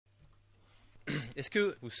Est-ce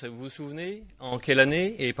que vous vous souvenez en quelle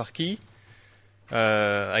année et par qui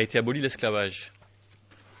a été aboli l'esclavage ?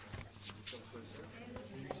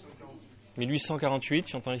 1848,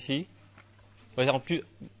 j'entends ici. En plus,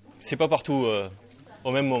 c'est pas partout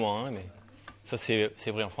au même moment, mais ça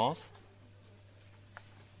c'est vrai en France.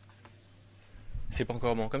 C'est pas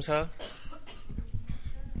encore bon comme ça ?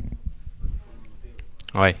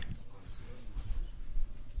 Ouais.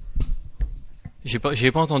 J'ai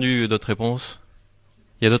pas entendu d'autres réponses.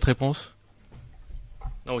 Il y a d'autres réponses ?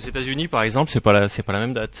 Non, aux États-Unis, par exemple, c'est pas la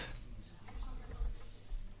même date.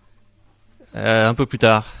 Un peu plus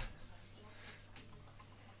tard.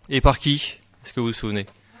 Et par qui ? Est-ce que vous vous souvenez ?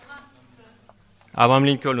 Abraham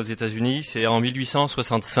Lincoln aux États-Unis, c'est en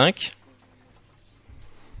 1865.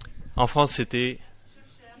 En France, c'était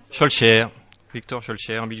Schœlcher, Victor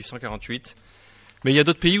Schœlcher en 1848. Mais il y a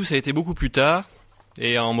d'autres pays où ça a été beaucoup plus tard.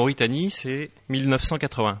 Et en Mauritanie, c'est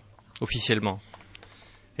 1980, officiellement.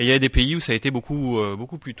 Et il y a des pays où ça a été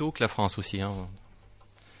beaucoup plus tôt que la France aussi.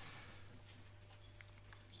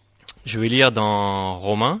 Je vais lire dans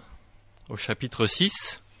Romains, au chapitre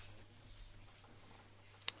 6,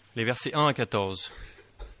 les versets 1 à 14.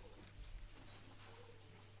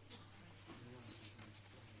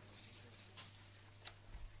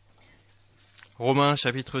 Romains,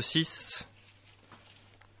 chapitre 6,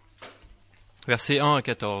 versets 1 à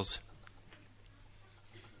 14.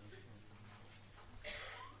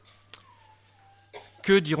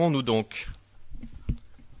 Que dirons-nous donc ?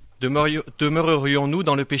 Demeurerions-nous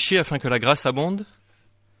dans le péché afin que la grâce abonde ?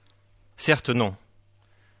 Certes non.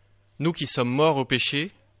 Nous qui sommes morts au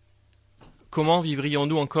péché, comment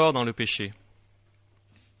vivrions-nous encore dans le péché ?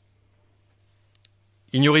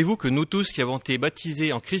 Ignorez-vous que nous tous qui avons été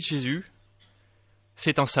baptisés en Christ Jésus,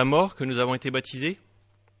 c'est en sa mort que nous avons été baptisés ?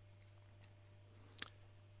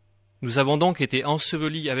 Nous avons donc été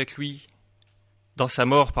ensevelis avec lui dans sa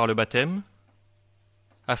mort par le baptême,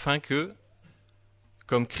 afin que,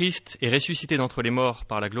 comme Christ est ressuscité d'entre les morts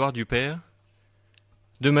par la gloire du Père,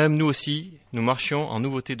 de même nous aussi, nous marchions en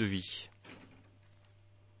nouveauté de vie.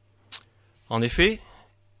 En effet,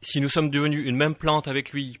 si nous sommes devenus une même plante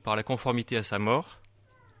avec lui par la conformité à sa mort,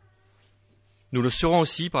 nous le serons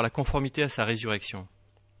aussi par la conformité à sa résurrection.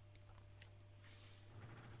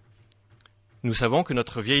 Nous savons que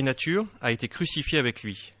notre vieille nature a été crucifiée avec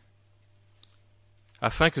lui,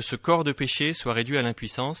 afin que ce corps de péché soit réduit à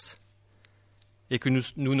l'impuissance et que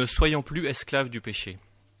nous ne soyons plus esclaves du péché.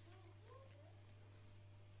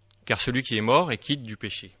 Car celui qui est mort est quitte du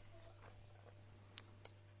péché.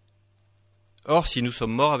 Or, si nous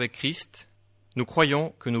sommes morts avec Christ, nous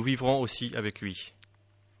croyons que nous vivrons aussi avec lui.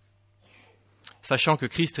 Sachant que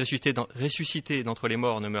Christ ressuscité d'entre les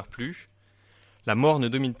morts ne meurt plus, la mort ne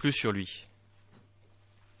domine plus sur lui.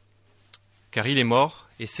 Car il est mort,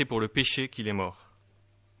 et c'est pour le péché qu'il est mort,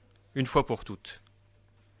 une fois pour toutes.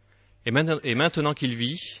 Et maintenant qu'il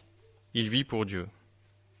vit, il vit pour Dieu.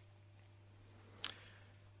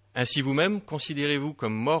 Ainsi vous-même, considérez-vous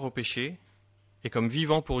comme morts au péché et comme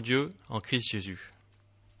vivants pour Dieu en Christ Jésus.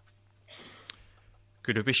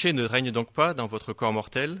 Que le péché ne règne donc pas dans votre corps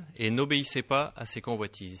mortel et n'obéissez pas à ses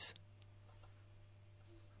convoitises.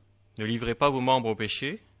 Ne livrez pas vos membres au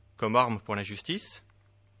péché comme armes pour l'injustice,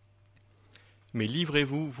 mais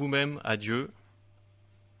livrez-vous vous-même à Dieu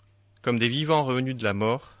comme des vivants revenus de la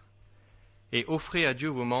mort et offrez à Dieu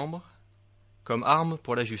vos membres comme armes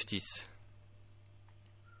pour la justice.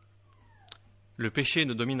 Le péché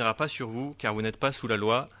ne dominera pas sur vous, car vous n'êtes pas sous la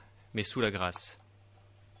loi, mais sous la grâce.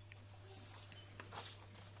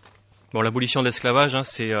 Bon, l'abolition de l'esclavage,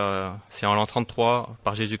 c'est en l'an 33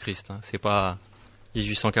 par Jésus-Christ. C'est pas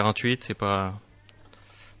 1848, c'est pas...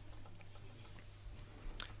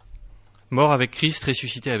 Mort avec Christ,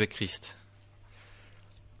 ressuscité avec Christ.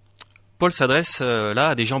 Paul s'adresse là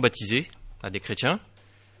à des gens baptisés, à des chrétiens,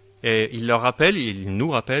 et il nous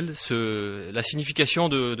rappelle la signification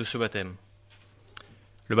de ce baptême.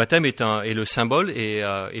 Le baptême est le symbole et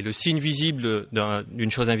le signe visible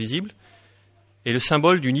d'une chose invisible, et le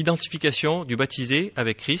symbole d'une identification du baptisé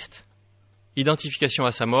avec Christ, identification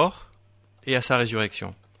à sa mort et à sa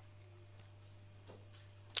résurrection.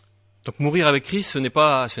 Donc mourir avec Christ, ce n'est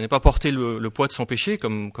pas porter le poids de son péché,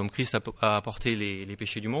 comme Christ a porté les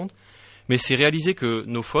péchés du monde, mais c'est réaliser que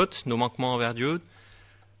nos fautes, nos manquements envers Dieu,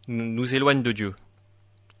 nous éloignent de Dieu,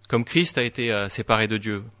 comme Christ a été séparé de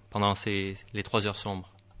Dieu pendant les 3 heures sombres.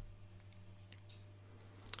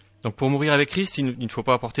 Donc pour mourir avec Christ, il ne faut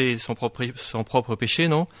pas porter son propre péché,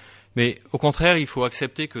 non, mais au contraire, il faut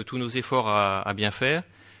accepter que tous nos efforts à bien faire,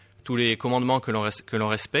 tous les commandements que l'on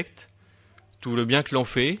respecte, tout le bien que l'on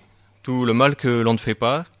fait, tout le mal que l'on ne fait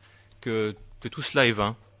pas, que tout cela est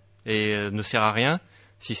vain, et ne sert à rien,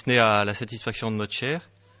 si ce n'est à la satisfaction de notre chair.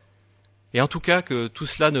 Et en tout cas que tout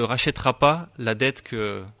cela ne rachètera pas la dette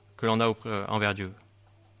que l'on a envers Dieu.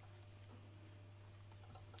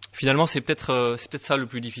 Finalement, c'est peut-être ça le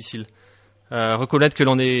plus difficile. Reconnaître que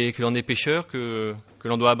l'on est pécheur, que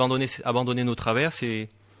l'on doit abandonner nos travers, c'est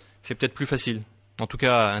peut-être plus facile, en tout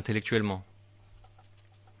cas intellectuellement.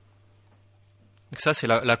 Donc ça, c'est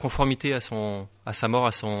la conformité à sa mort,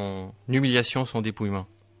 à son humiliation, son dépouillement.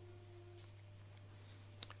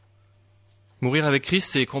 Mourir avec Christ,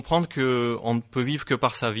 c'est comprendre qu'on ne peut vivre que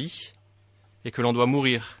par sa vie et que l'on doit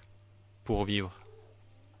mourir pour vivre.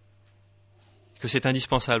 Que c'est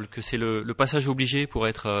indispensable, que c'est le passage obligé pour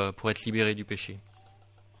être libéré du péché.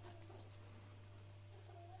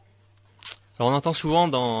 Alors on entend souvent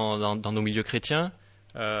dans nos milieux chrétiens,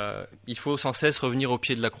 il faut sans cesse revenir au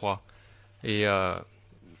pied de la croix. Et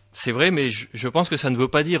c'est vrai, mais je pense que ça ne veut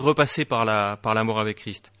pas dire repasser par la mort avec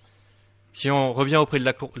Christ. Si on revient auprès de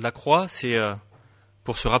la croix, c'est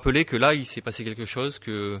pour se rappeler que là, il s'est passé quelque chose,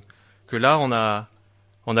 que là, on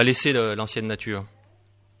a laissé l'ancienne nature,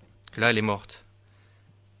 que là, elle est morte.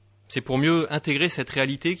 C'est pour mieux intégrer cette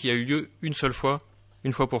réalité qui a eu lieu une seule fois,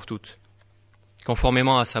 une fois pour toutes,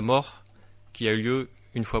 conformément à sa mort qui a eu lieu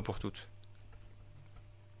une fois pour toutes.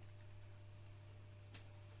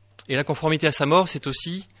 Et la conformité à sa mort, c'est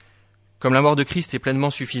aussi, comme la mort de Christ est pleinement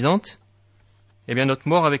suffisante, eh bien notre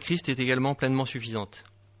mort avec Christ est également pleinement suffisante.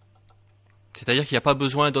 C'est-à-dire qu'il n'y a pas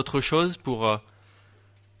besoin d'autre chose pour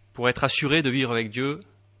être assuré de vivre avec Dieu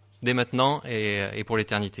dès maintenant et pour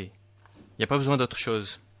l'éternité. Il n'y a pas besoin d'autre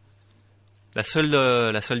chose. La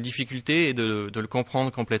seule difficulté est de le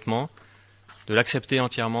comprendre complètement, de l'accepter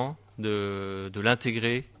entièrement, de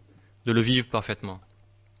l'intégrer, de le vivre parfaitement.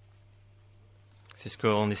 C'est ce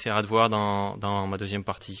qu'on essaiera de voir dans ma deuxième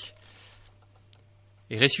partie.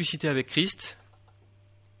 Et ressusciter avec Christ,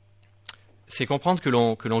 c'est comprendre que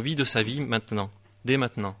l'on vit de sa vie maintenant, dès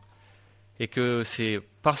maintenant. Et que c'est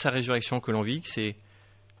par sa résurrection que l'on vit, que c'est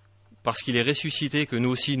parce qu'il est ressuscité que nous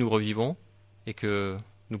aussi nous revivons, et que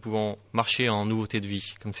nous pouvons marcher en nouveauté de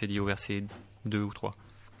vie, comme c'est dit au verset 2 ou 3.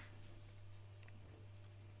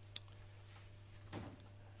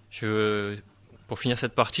 Pour finir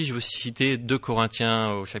cette partie, je veux citer 2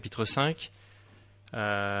 Corinthiens au chapitre 5,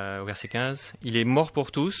 au verset 15. « Il est mort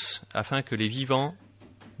pour tous, afin que les vivants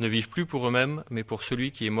ne vivent plus pour eux-mêmes, mais pour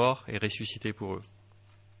celui qui est mort et ressuscité pour eux. »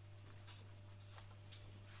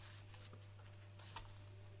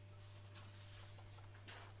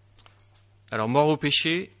 Alors, mort au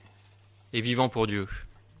péché et vivant pour Dieu.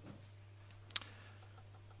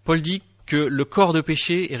 Paul dit que le corps de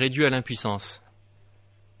péché est réduit à l'impuissance,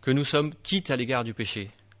 que nous sommes quittes à l'égard du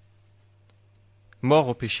péché, morts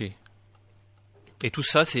au péché. Et tout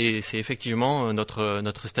ça, c'est effectivement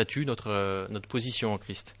notre statut, notre position en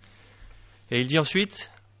Christ. Et il dit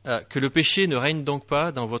ensuite que le péché ne règne donc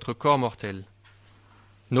pas dans votre corps mortel.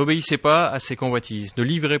 N'obéissez pas à ses convoitises, ne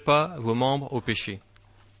livrez pas vos membres au péché.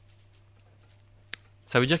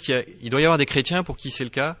 Ça veut dire qu'il doit y avoir des chrétiens pour qui c'est le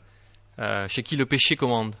cas, chez qui le péché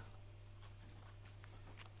commande.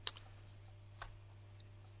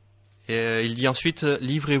 Et il dit ensuite,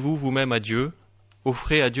 livrez-vous vous-même à Dieu,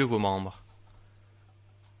 offrez à Dieu vos membres.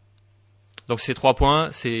 Donc ces trois points,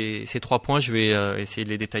 je vais essayer de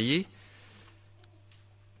les détailler.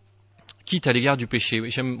 Quitte à l'égard du péché.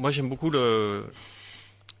 J'aime beaucoup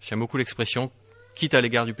l'expression quitte à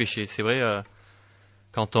l'égard du péché. C'est vrai.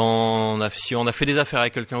 Si on a fait des affaires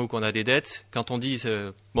avec quelqu'un ou qu'on a des dettes, quand on dit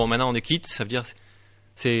bon maintenant on est quitte, ça veut dire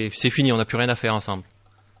c'est fini, on n'a plus rien à faire ensemble.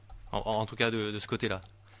 En tout cas de ce côté-là.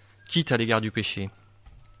 Quitte à l'égard du péché.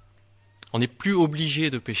 On n'est plus obligé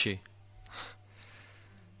de pécher.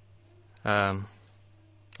 On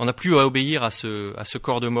n'a plus à obéir à ce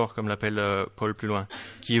corps de mort, comme l'appelle Paul plus loin,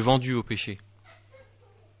 qui est vendu au péché.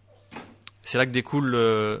 C'est là que découle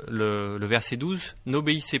le verset 12.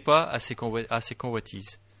 N'obéissez pas à ses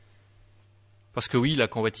convoitises. Parce que oui, la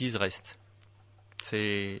convoitise reste.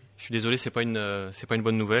 Je suis désolé, c'est pas une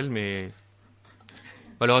bonne nouvelle, mais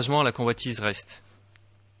malheureusement, la convoitise reste.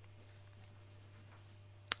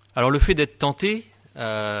 Alors le fait d'être tenté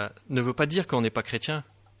ne veut pas dire qu'on n'est pas chrétien.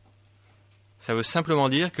 Ça veut simplement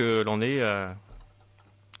dire que l'on est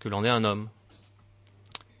un homme.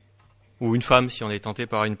 Ou une femme si on est tenté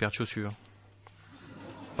par une paire de chaussures.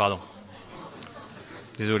 Pardon.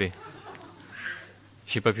 Désolé.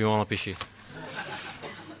 J'ai pas pu m'en empêcher.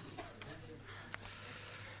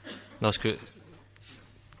 Parce que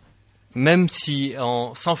même si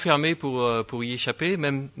on s'enfermait pour y échapper,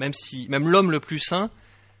 même l'homme le plus saint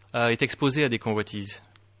est exposé à des convoitises,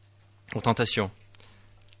 aux tentations.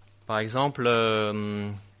 Par exemple,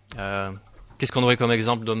 Qu'est-ce qu'on aurait comme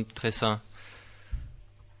exemple d'homme très saint?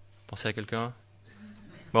 Pensez à quelqu'un?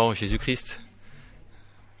 Bon, Jésus-Christ.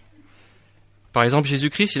 Par exemple,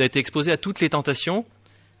 Jésus-Christ, il a été exposé à toutes les tentations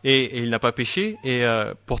et il n'a pas péché. Et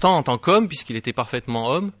pourtant, en tant qu'homme, puisqu'il était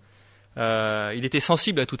parfaitement homme, il était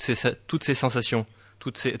sensible à toutes ces sensations,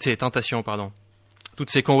 toutes ces tentations, pardon,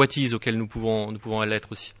 toutes ces convoitises auxquelles nous pouvons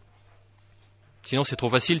l'être aussi. Sinon, c'est trop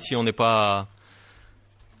facile si on n'est pas...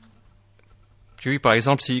 Oui, par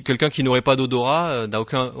exemple, si quelqu'un qui n'aurait pas d'odorat n'a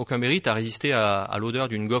aucun mérite à résister à l'odeur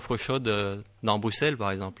d'une gaufre chaude dans Bruxelles, par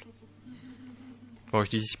exemple. Bon, je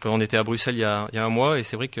dis, on était à Bruxelles il y a un mois, et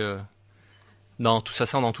c'est vrai que ça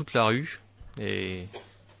sent dans toute la rue, et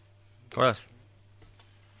voilà,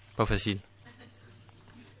 pas facile.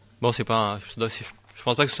 Bon, je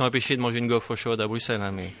pense pas que ce soit un péché de manger une gaufre chaude à Bruxelles,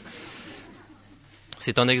 hein, mais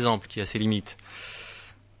c'est un exemple qui a ses limites.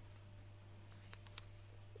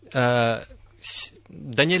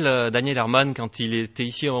 Daniel Herman, quand il était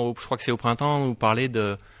ici, je crois que c'est au printemps, nous parlait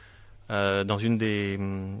dans une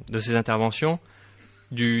de ses interventions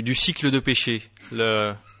du cycle de péché.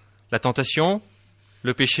 La tentation,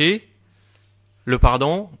 le péché, le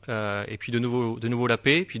pardon, et puis de nouveau la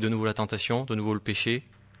paix, puis de nouveau la tentation, de nouveau le péché,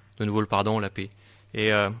 de nouveau le pardon, la paix.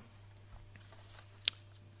 Et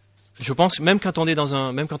je pense même quand on est dans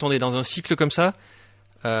un cycle comme ça,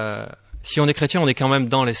 si on est chrétien, on est quand même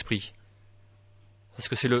dans l'esprit. Parce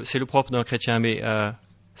que c'est le propre d'un chrétien. Mais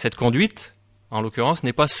cette conduite, en l'occurrence,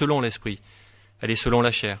 n'est pas selon l'esprit. Elle est selon la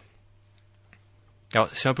chair. Alors,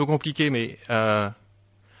 c'est un peu compliqué, mais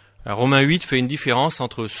Romains 8 fait une différence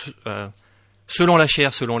entre selon la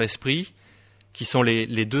chair, selon l'esprit, qui sont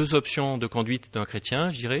les deux options de conduite d'un chrétien,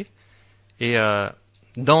 je dirais, et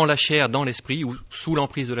dans la chair, dans l'esprit, ou sous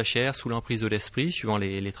l'emprise de la chair, sous l'emprise de l'esprit, suivant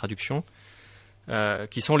les traductions,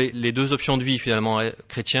 qui sont les deux options de vie, finalement,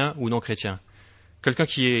 chrétien ou non chrétien. Quelqu'un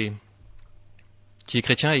qui est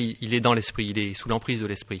chrétien, il est dans l'esprit, il est sous l'emprise de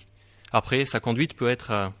l'esprit. Après, sa conduite peut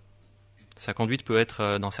être,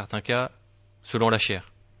 dans certains cas, selon la chair.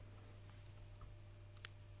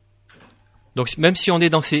 Donc, même si on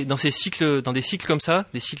est dans des cycles comme ça,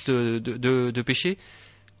 des cycles de péché,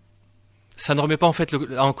 ça ne remet pas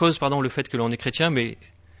en cause le fait que l'on est chrétien, mais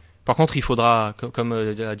par contre, il faudra, comme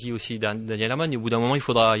a dit aussi Daniel Herman, au bout d'un moment, il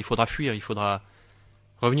faudra fuir, il faudra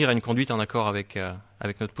revenir à une conduite en accord avec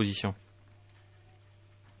notre position.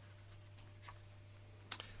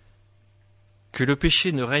 Que le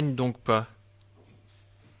péché ne règne donc pas.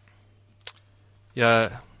 Il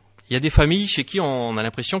y a des familles chez qui on a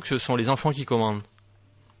l'impression que ce sont les enfants qui commandent.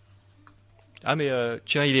 Ah mais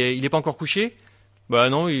tiens, il est pas encore couché? Bah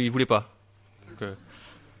non, il voulait pas. Donc,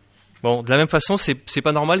 bon, de la même façon, c'est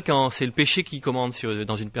pas normal quand c'est le péché qui commande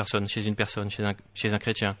dans une personne, chez un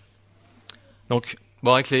chrétien. Donc,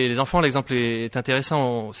 bon, avec les enfants, l'exemple est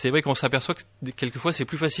intéressant. C'est vrai qu'on s'aperçoit que quelquefois c'est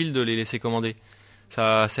plus facile de les laisser commander.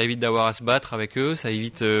 Ça évite d'avoir à se battre avec eux, ça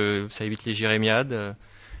évite les jérémiades.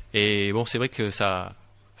 Et bon, c'est vrai que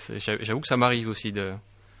j'avoue que ça m'arrive aussi de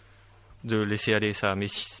laisser aller ça. Mais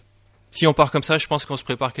si on part comme ça, je pense qu'on se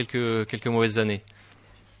prépare quelques mauvaises années.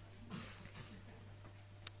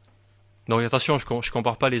 Donc attention, je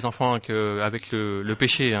compare pas les enfants avec le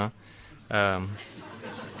péché. Hein.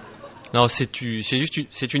 Non, c'est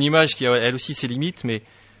une image qui a elle aussi ses limites, mais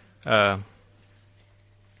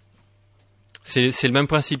c'est le même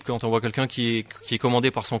principe quand on voit quelqu'un qui est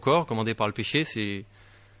commandé par son corps, commandé par le péché. C'est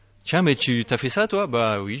tiens, mais tu t'as fait ça toi?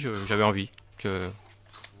 Bah oui, j'avais envie,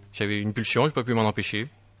 j'avais une pulsion, j'ai pas pu m'en empêcher.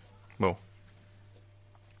 Bon,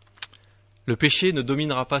 le péché ne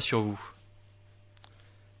dominera pas sur vous.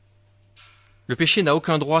 Le péché n'a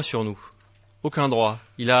aucun droit sur nous, aucun droit.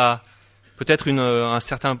 Il a peut-être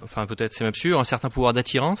peut-être c'est même sûr, un certain pouvoir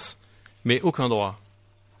d'attirance, mais aucun droit.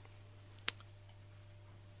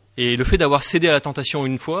 Et le fait d'avoir cédé à la tentation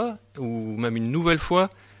une fois, ou même une nouvelle fois,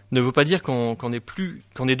 ne veut pas dire qu'on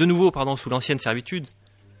est de nouveau sous l'ancienne servitude,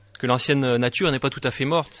 que l'ancienne nature n'est pas tout à fait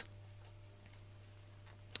morte.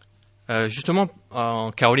 Justement,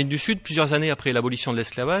 en Caroline du Sud, plusieurs années après l'abolition de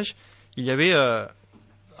l'esclavage, il y avait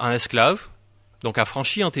un esclave, donc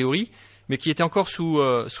affranchi en théorie, mais qui était encore sous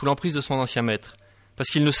l'emprise de son ancien maître, parce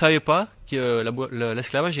qu'il ne savait pas que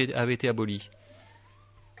l'esclavage avait été aboli.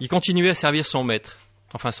 Il continuait à servir son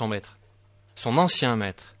ancien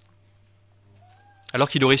maître, alors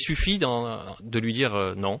qu'il aurait suffi de lui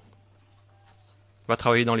dire non, va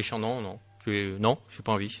travailler dans les champs, non, j'ai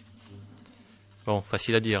pas envie. Bon,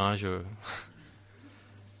 facile à dire, hein,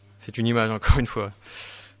 c'est une image encore une fois.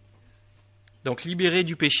 Donc libéré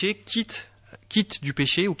du péché, quitte du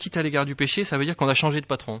péché ou quitte à l'égard du péché, ça veut dire qu'on a changé de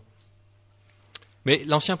patron. Mais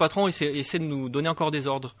l'ancien patron essaie de nous donner encore des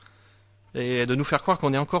ordres. et de nous faire croire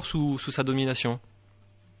qu'on est encore sous sa domination.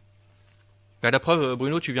 La preuve,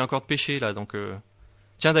 Bruno, tu viens encore de pécher là, donc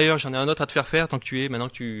tiens d'ailleurs, j'en ai un autre à te faire tant que tu es, maintenant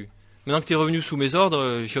que tu es revenu sous mes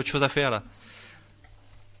ordres, j'ai autre chose à faire là.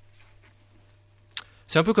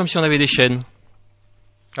 C'est un peu comme si on avait des chaînes.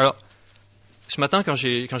 Alors, ce matin, quand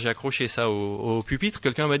j'ai accroché ça au pupitre,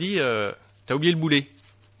 quelqu'un m'a dit t'as oublié le boulet.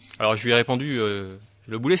 Alors je lui ai répondu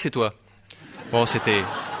le boulet c'est toi. Bon, c'était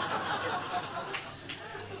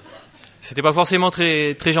pas forcément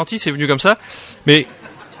très très gentil, c'est venu comme ça, mais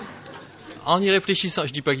en y réfléchissant,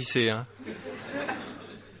 je dis pas qui c'est, hein.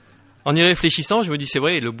 En y réfléchissant, je me dis c'est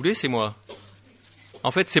vrai, le boulet c'est moi.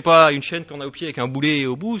 En fait, c'est pas une chaîne qu'on a au pied avec un boulet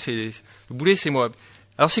au bout, le boulet c'est moi.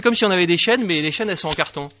 Alors c'est comme si on avait des chaînes, mais les chaînes elles sont en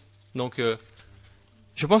carton. Donc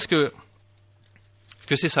je pense que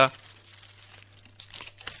c'est ça.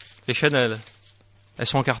 Les chaînes elles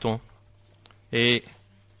sont en carton. Et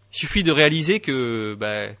il suffit de réaliser que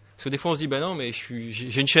parce que des fois on se dit non mais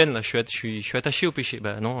j'ai une chaîne là, je suis attaché au péché.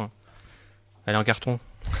 Non, elle est en carton.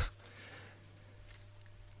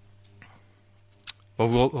 Bon,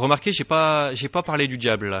 vous remarquez, j'ai pas parlé du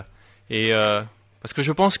diable là, et parce que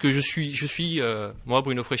je pense que je suis moi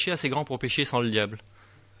Bruno Fréchet assez grand pour pécher sans le diable.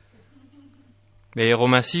 Mais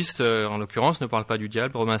Romains 6 en l'occurrence ne parle pas du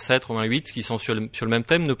diable. Romains 7, Romains 8 qui sont sur le même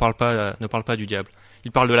thème ne parlent pas du diable.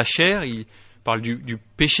 Il parle de la chair, il parle du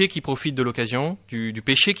péché qui profite de l'occasion, du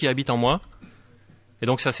péché qui habite en moi. Et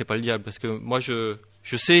donc ça c'est pas le diable, parce que moi je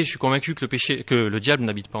suis convaincu que le diable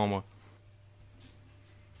n'habite pas en moi.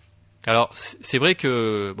 Alors, c'est vrai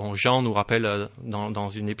que Jean nous rappelle dans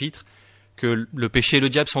une épître que le péché et le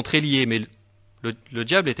diable sont très liés, mais le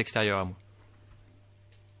diable est extérieur à moi.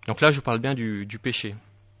 Donc là, je parle bien du péché.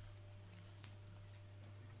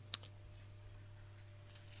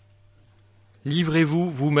 Livrez-vous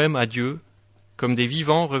vous-même à Dieu comme des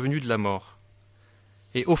vivants revenus de la mort,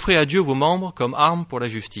 et offrez à Dieu vos membres comme armes pour la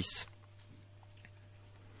justice.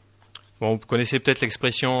 Bon, vous connaissez peut-être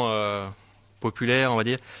l'expression populaire, on va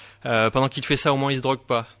dire. Pendant qu'il fait ça, au moins il se drogue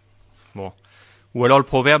pas. Bon. Ou alors le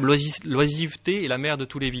proverbe l'oisiveté est la mère de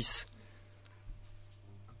tous les vices.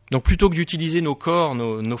 Donc plutôt que d'utiliser nos corps,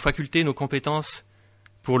 nos facultés, nos compétences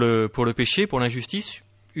pour le péché, pour l'injustice,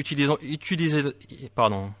 utilisons-les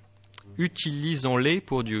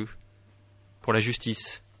pour Dieu, pour la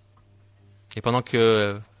justice. Et pendant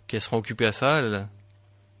qu'elles seront occupées à ça, elles ne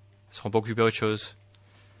seront pas occupées à autre chose.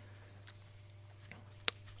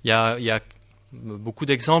 Il y a beaucoup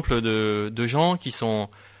d'exemples de gens qui sont,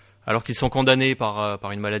 alors qu'ils sont condamnés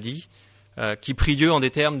par une maladie, qui prient Dieu en des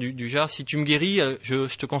termes du genre si tu me guéris,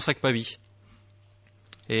 je te consacre ma vie.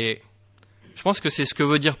 Et je pense que c'est ce que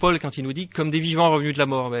veut dire Paul quand il nous dit comme des vivants revenus de la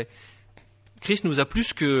mort. Mais Christ nous a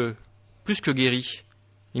plus que guéris.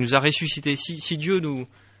 Il nous a ressuscités. Si Dieu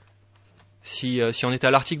si on était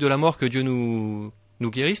à l'article de la mort que Dieu nous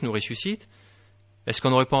guérisse, nous ressuscite, est-ce qu'on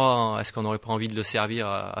n'aurait pas envie de le servir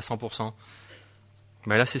à 100%?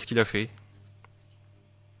 Là, c'est ce qu'il a fait.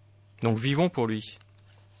 Donc, vivons pour lui.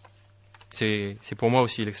 C'est pour moi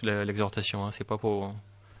aussi l'exhortation. Hein. C'est pas pour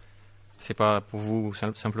vous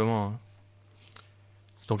simplement. Hein.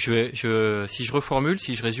 Donc, si je reformule,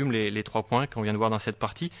 si je résume les 3 points qu'on vient de voir dans cette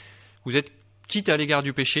partie, vous êtes quitte à l'égard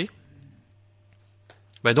du péché.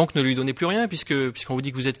 Donc, ne lui donnez plus rien puisqu'on vous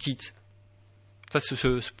dit que vous êtes quitte. Ça,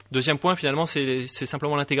 ce deuxième point, finalement, c'est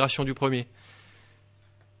simplement l'intégration du premier.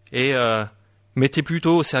 Et mettez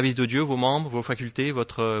plutôt au service de Dieu vos membres, vos facultés,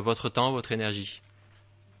 votre temps, votre énergie.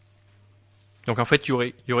 Donc en fait,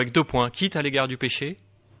 il y aurait que 2 points, quitte à l'égard du péché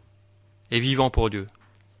et vivant pour Dieu.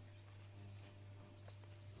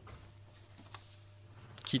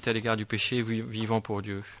 Quitte à l'égard du péché et vivant pour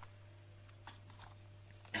Dieu.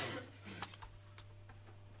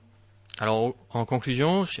 Alors, en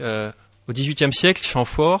conclusion, au XVIIIe siècle,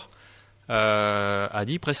 Chamfort a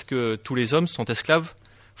dit presque tous les hommes sont esclaves,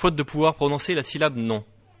 faute de pouvoir prononcer la syllabe non.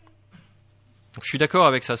 Donc, je suis d'accord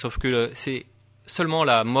avec ça, sauf que c'est seulement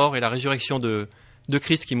la mort et la résurrection de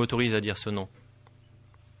Christ qui m'autorisent à dire ce non.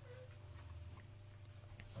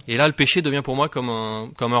 Et là, le péché devient pour moi comme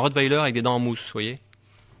un Rottweiler avec des dents en mousse, vous voyez ?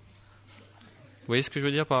 Vous voyez ce que je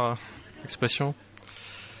veux dire par expression ?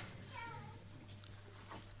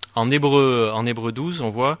 En Hébreux 12, on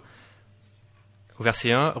voit, au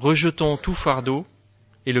verset 1, « Rejetons tout fardeau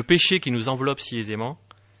et le péché qui nous enveloppe si aisément,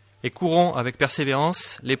 et courons avec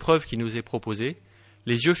persévérance l'épreuve qui nous est proposée,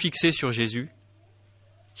 les yeux fixés sur Jésus,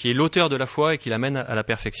 qui est l'auteur de la foi et qui l'amène à la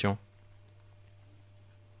perfection. »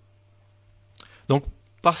 Donc,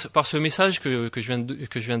 par ce message que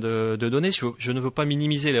je viens de donner, je ne veux pas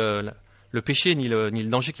minimiser le péché ni le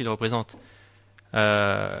danger qu'il représente.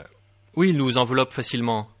 Oui, il nous enveloppe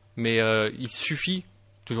facilement, mais il suffit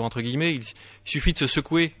toujours entre guillemets, il suffit de se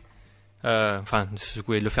secouer, de se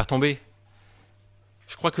secouer, de le faire tomber.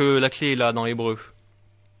 Je crois que la clé est là dans l'Hébreu.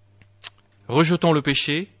 Rejetons le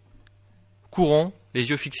péché, courons, les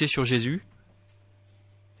yeux fixés sur Jésus.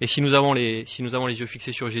 Et si nous avons les yeux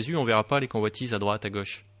fixés sur Jésus, on ne verra pas les convoitises à droite, à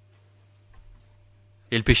gauche.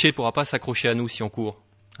 Et le péché ne pourra pas s'accrocher à nous si on court,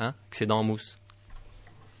 que ses dents en mousse.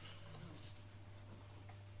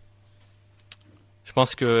 Je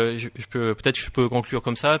pense que je peux conclure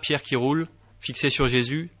comme ça. Pierre qui roule, fixé sur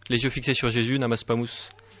Jésus, les yeux fixés sur Jésus, n'amasse pas mousse.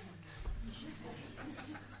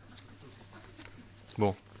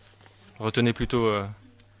 Bon, retenez plutôt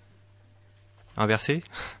un verset.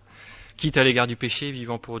 Quitte à l'égard du péché,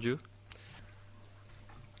 vivant pour Dieu.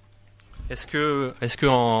 Est-ce que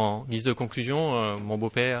en guise de conclusion, mon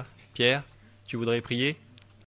beau-père, Pierre, tu voudrais prier ?